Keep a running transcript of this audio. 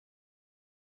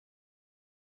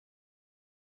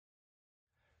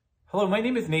Hello, my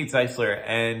name is Nate Zeisler,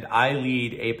 and I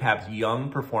lead APAP's Young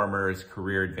Performers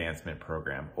Career Advancement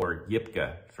Program, or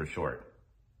YPCA for short.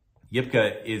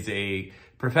 YPCA is a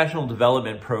professional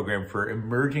development program for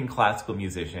emerging classical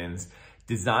musicians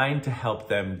designed to help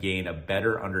them gain a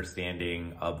better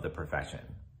understanding of the profession.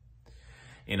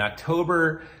 In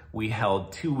October, we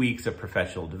held 2 weeks of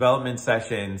professional development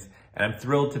sessions, and I'm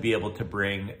thrilled to be able to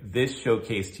bring this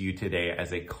showcase to you today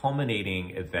as a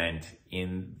culminating event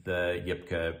in the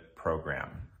YPCA program.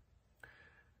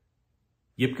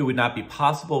 YPCA would not be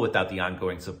possible without the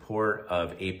ongoing support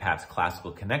of APAP's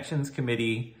Classical Connections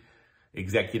Committee,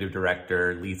 Executive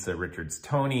Director Lisa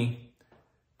Richards-Toney,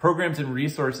 Programs and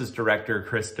Resources Director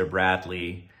Krista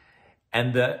Bradley,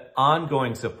 and the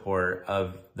ongoing support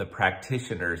of the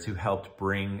practitioners who helped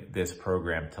bring this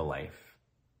program to life.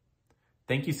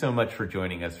 Thank you so much for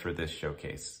joining us for this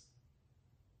showcase.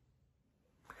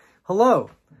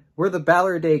 Hello, we're the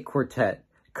Balourdet Quartet,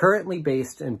 currently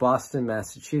based in Boston,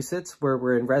 Massachusetts, where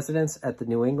we're in residence at the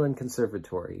New England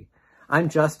Conservatory. I'm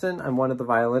Justin, I'm one of the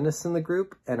violinists in the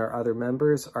group, and our other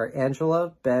members are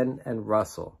Angela, Ben, and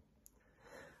Russell.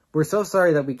 We're so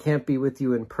sorry that we can't be with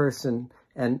you in person,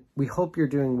 and we hope you're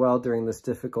doing well during this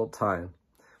difficult time.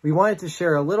 We wanted to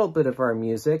share a little bit of our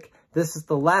music. This is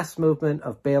the last movement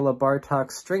of Béla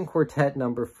Bartók's String Quartet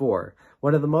No. 4,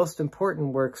 one of the most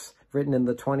important works written in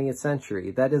the 20th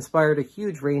century that inspired a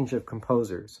huge range of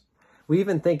composers. We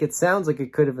even think it sounds like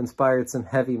it could have inspired some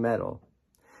heavy metal.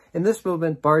 In this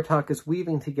movement, Bartók is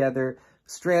weaving together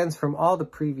strands from all the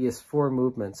previous 4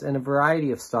 movements in a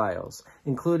variety of styles,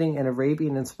 including an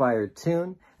Arabian-inspired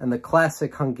tune and the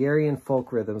classic Hungarian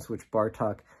folk rhythms which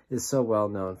Bartók is so well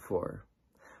known for.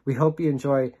 We hope you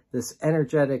enjoy this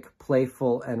energetic,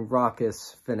 playful, and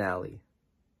raucous finale.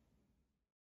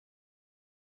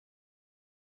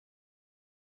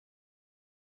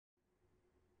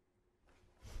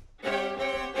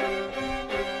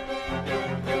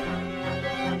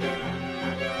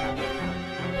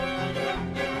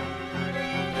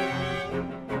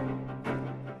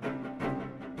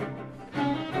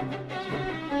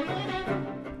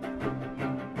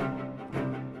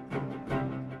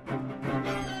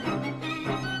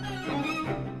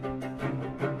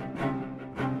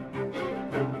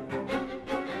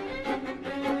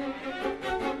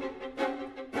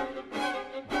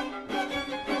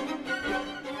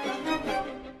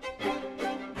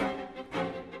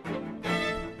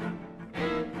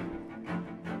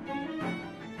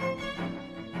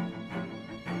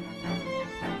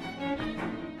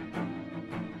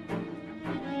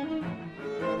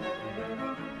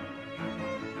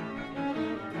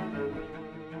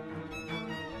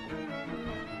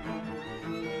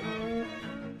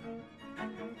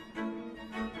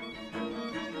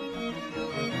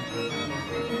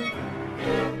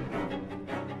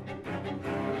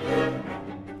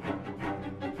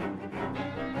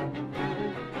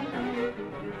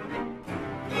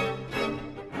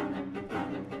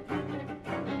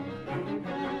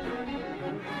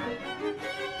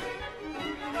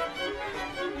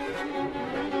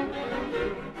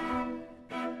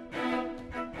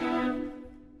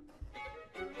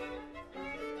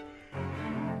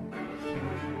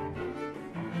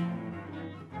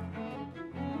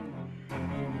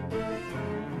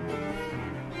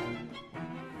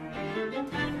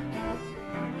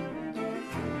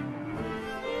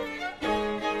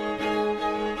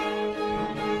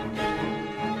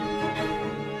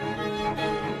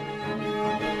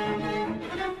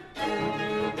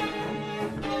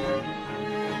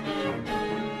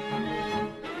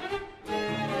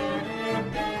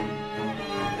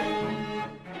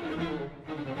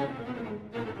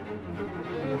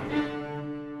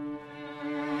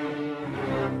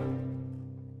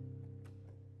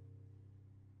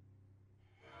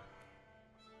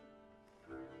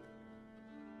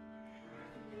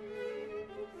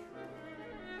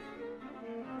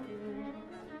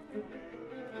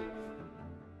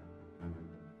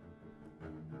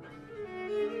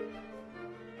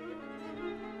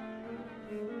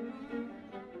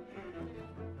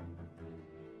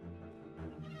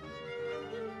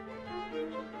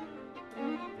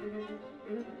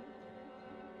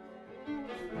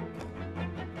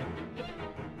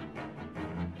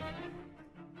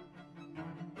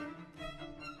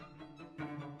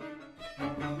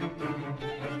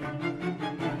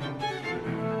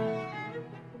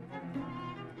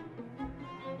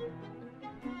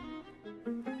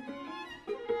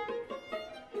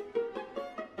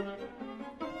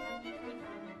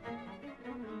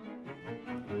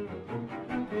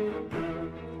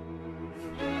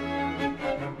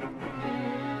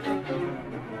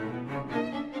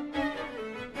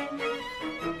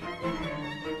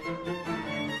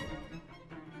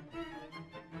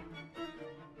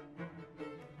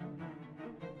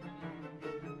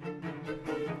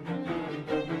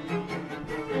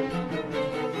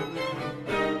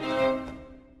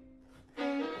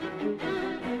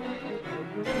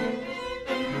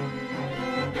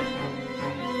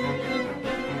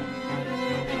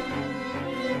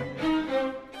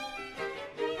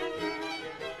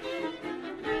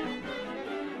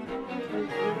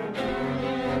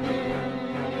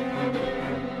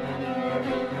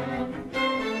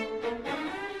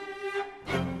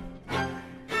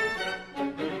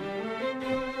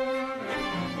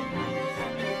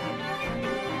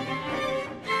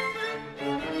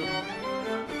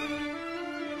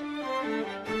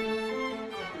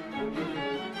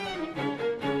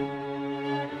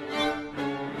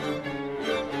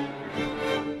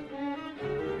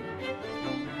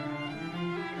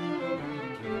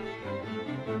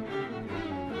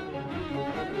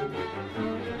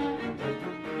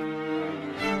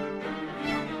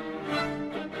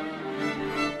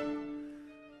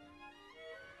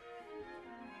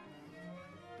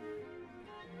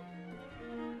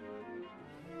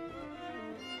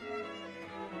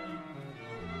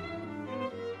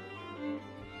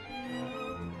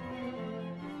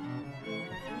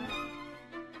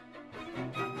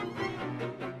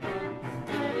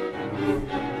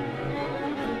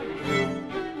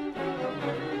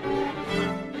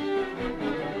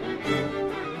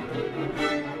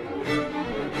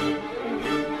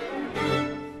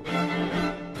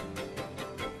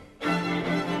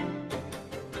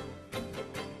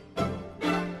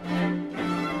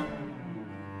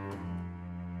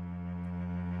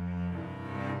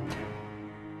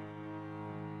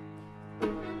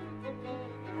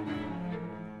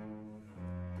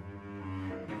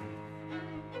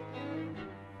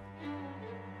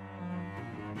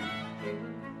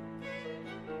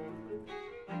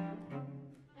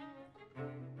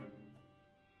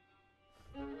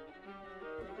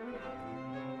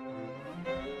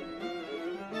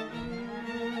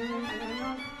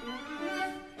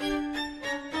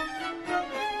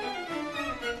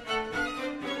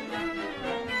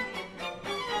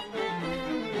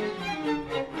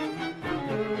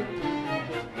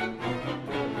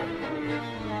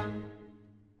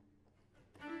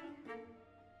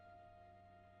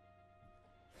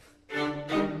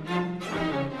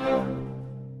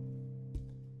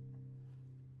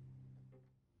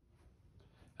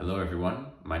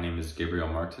 is Gabriel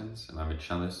Martins, and I'm a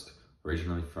cellist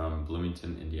originally from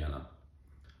Bloomington, Indiana.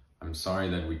 I'm sorry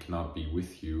that we cannot be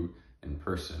with you in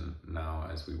person now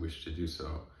as we wish to do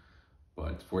so,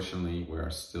 but fortunately we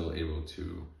are still able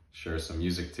to share some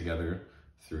music together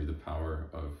through the power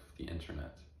of the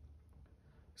internet.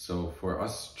 So for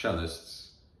us cellists,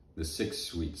 the 6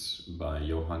 suites by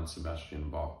Johann Sebastian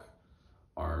Bach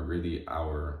are really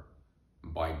our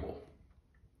Bible.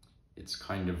 It's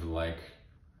kind of like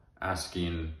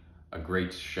asking a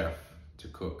great chef to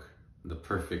cook the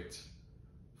perfect,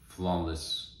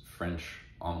 flawless French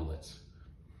omelette.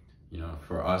 You know,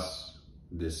 for us,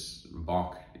 this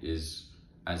Bach is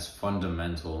as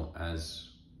fundamental as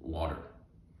water.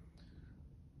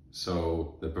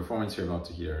 So the performance you're about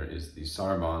to hear is the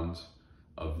saraband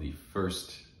of the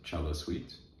first cello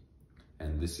suite,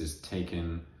 and this is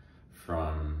taken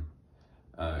from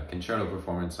a concerto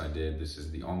performance I did. This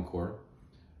is the encore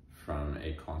from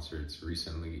a concert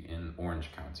recently in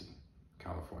Orange County,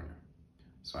 California.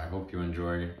 So I hope you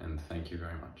enjoy, and thank you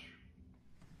very much.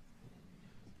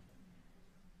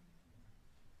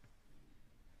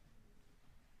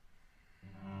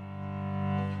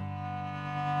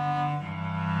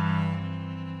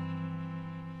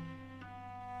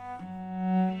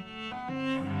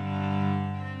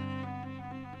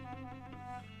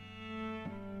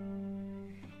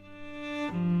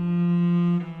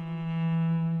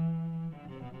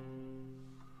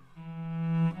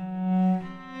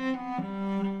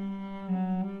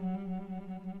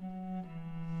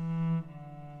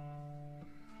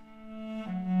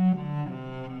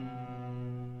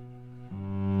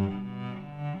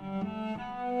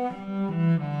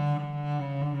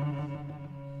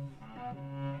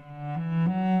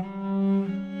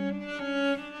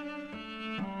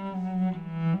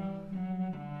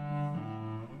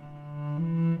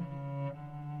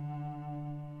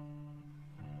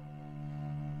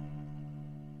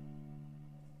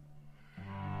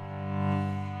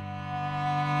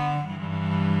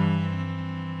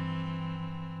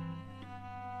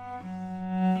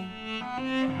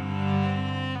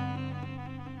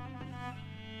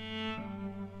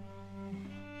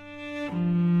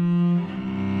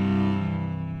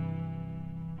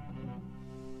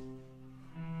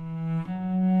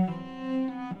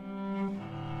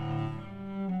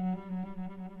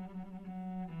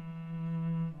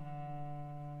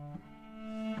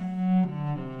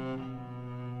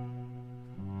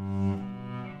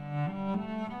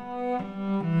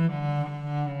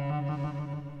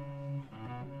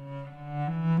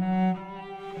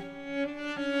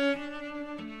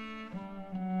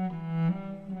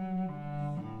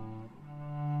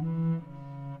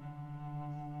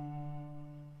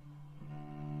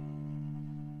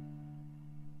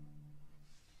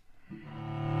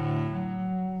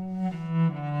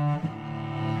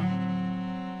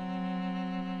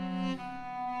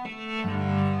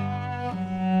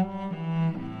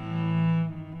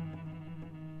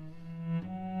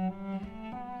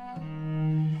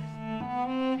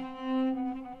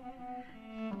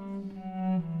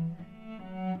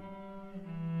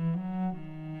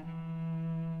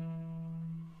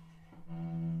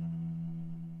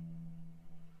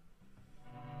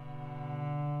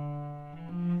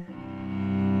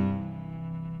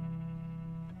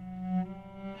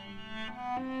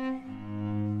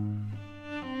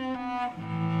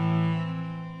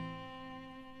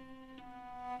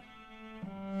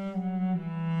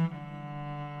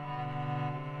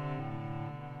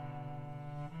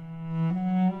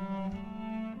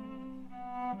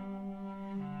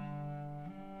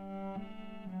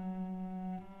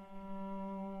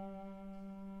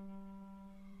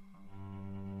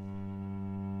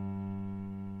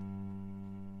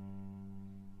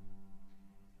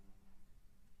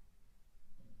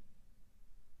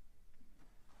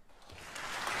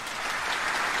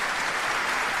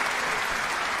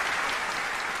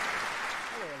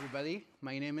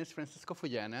 My name is Francisco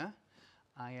Fullana.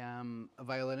 I am a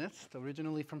violinist,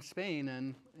 originally from Spain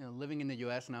and living in the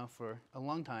US now for a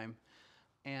long time.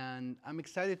 And I'm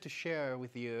excited to share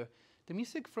with you the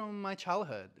music from my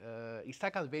childhood,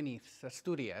 Isaac Albéniz,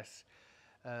 Asturias.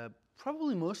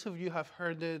 Probably most of you have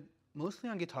heard it mostly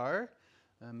on guitar,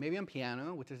 maybe on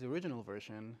piano, which is the original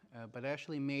version, but I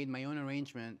actually made my own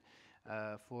arrangement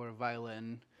for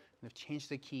violin. I've changed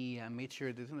the key and made sure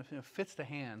it fits the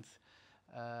hands.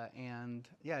 And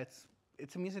yeah,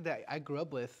 it's a music that I grew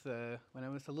up with when I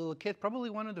was a little kid. Probably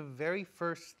one of the very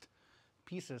first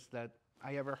pieces that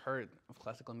I ever heard of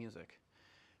classical music.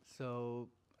 So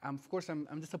of course,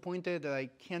 I'm disappointed that I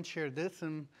can't share this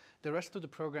and the rest of the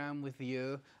program with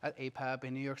you at APAP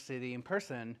in New York City in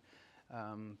person.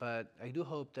 But I do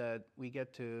hope that we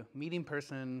get to meet in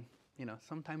person,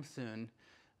 sometime soon,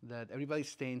 that everybody's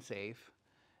staying safe,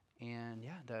 and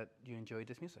yeah, that you enjoy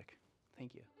this music.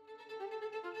 Thank you.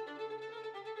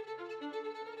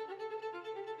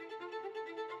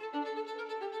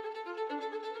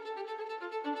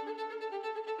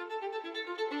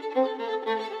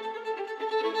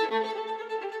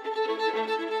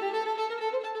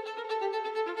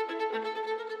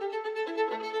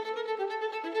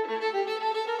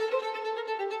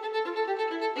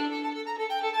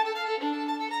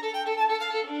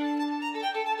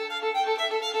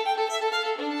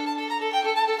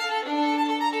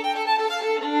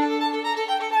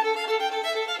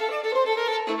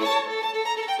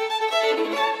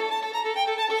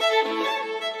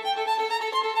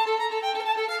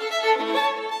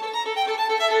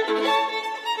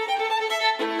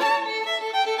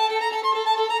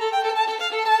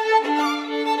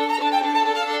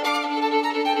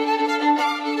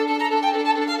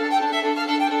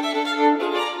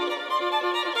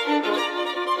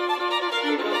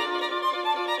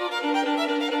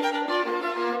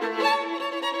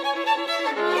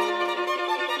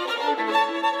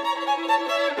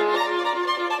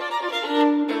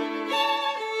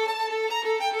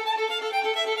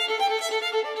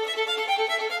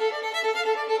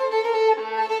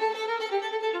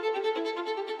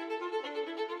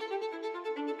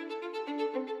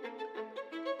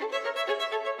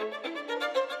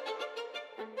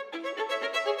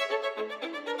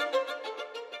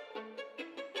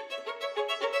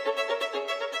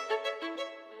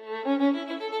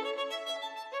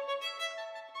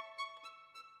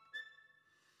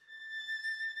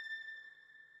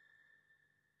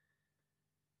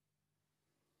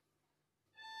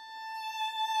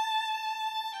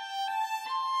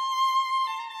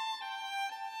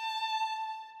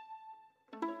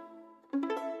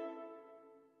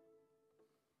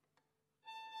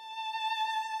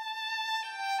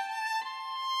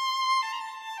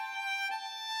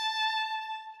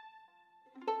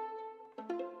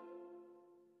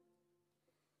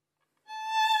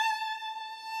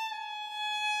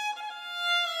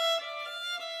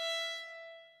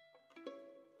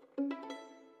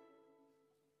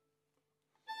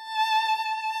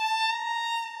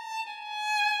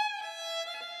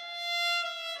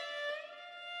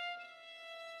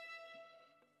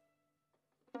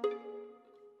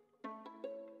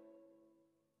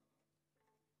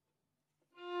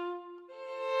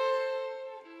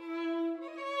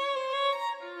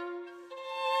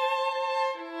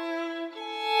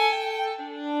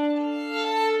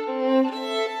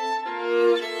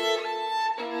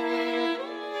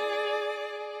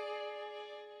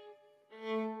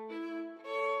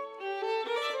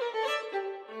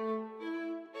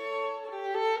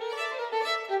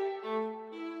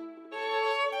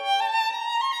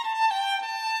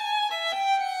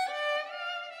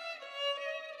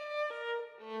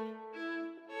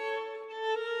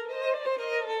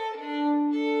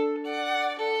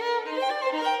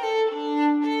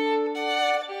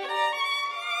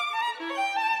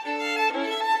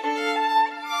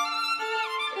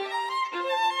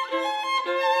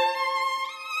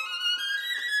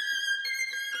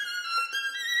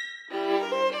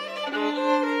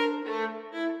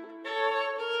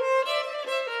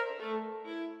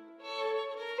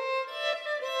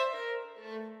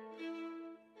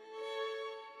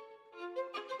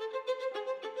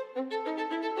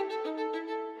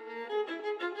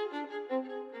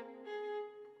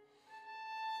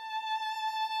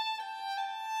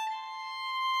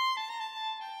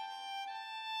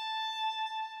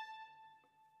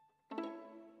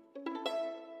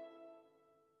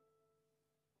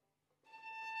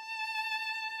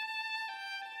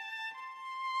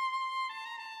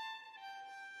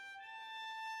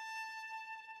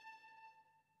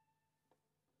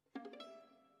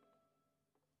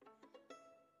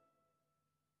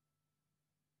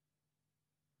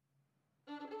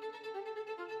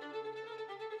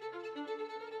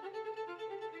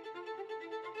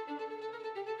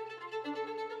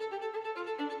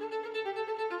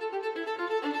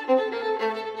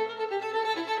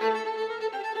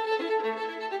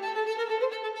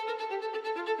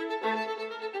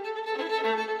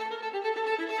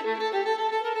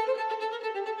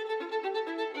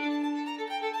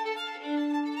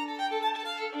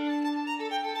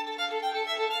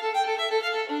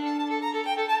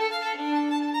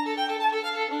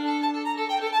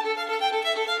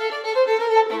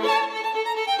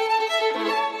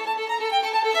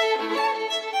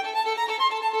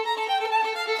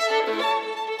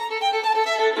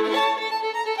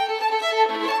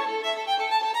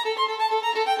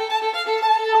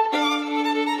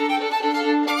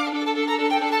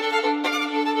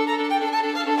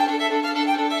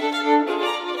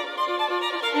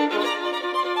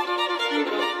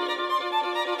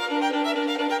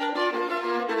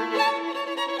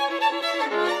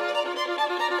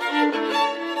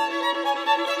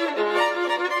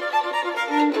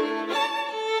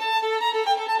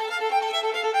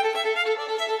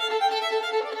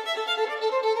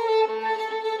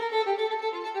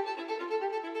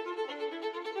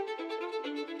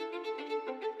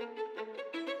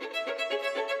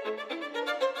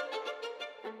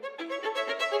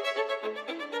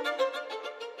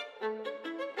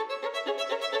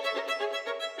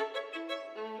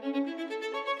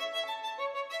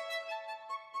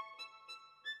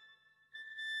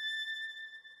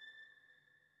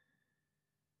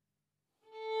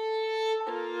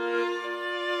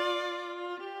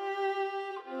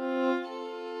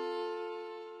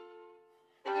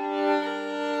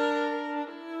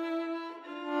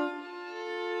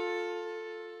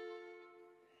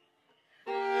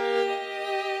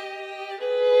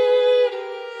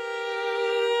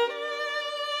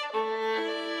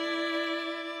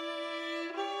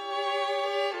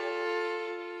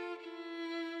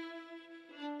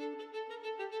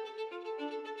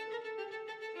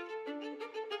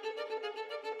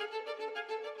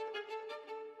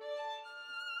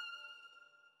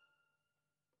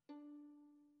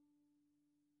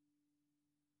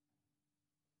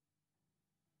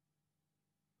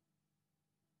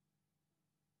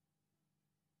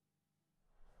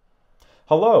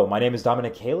 Hello, my name is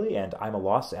Dominic, and I'm a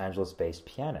Los Angeles-based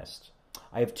pianist.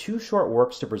 I have two short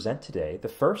works to present today, the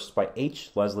first by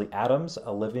H. Leslie Adams,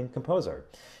 a living composer.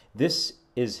 This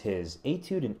is his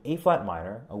Etude in A-flat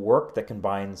minor, a work that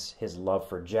combines his love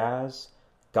for jazz,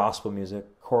 gospel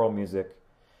music, choral music,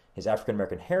 his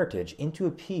African-American heritage into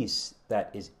a piece that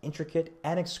is intricate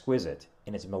and exquisite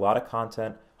in its melodic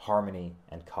content, harmony,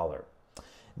 and color.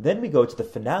 Then we go to the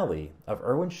finale of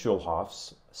Erwin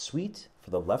Schulhoff's Suite for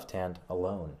the Left Hand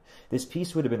Alone. This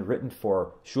piece would have been written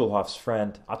for Schulhoff's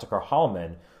friend Ottokar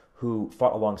Hallmann, who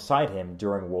fought alongside him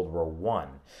during World War I.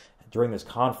 During this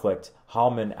conflict,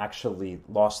 Hallmann actually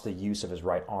lost the use of his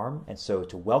right arm, and so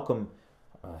to welcome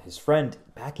his friend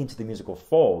back into the musical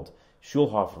fold,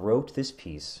 Schulhoff wrote this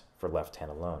piece for Left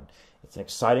Hand Alone. It's an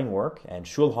exciting work, and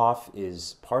Schulhoff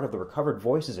is part of the Recovered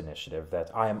Voices initiative that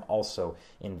I am also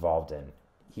involved in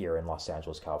here in Los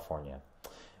Angeles, California.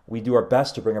 We do our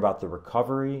best to bring about the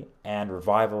recovery and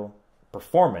revival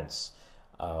performance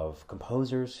of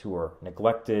composers who are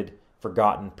neglected,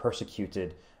 forgotten,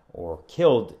 persecuted, or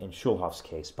killed, in Schulhoff's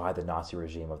case, by the Nazi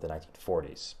regime of the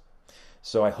 1940s.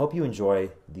 So I hope you enjoy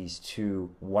these two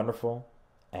wonderful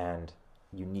and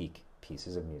unique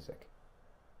pieces of music.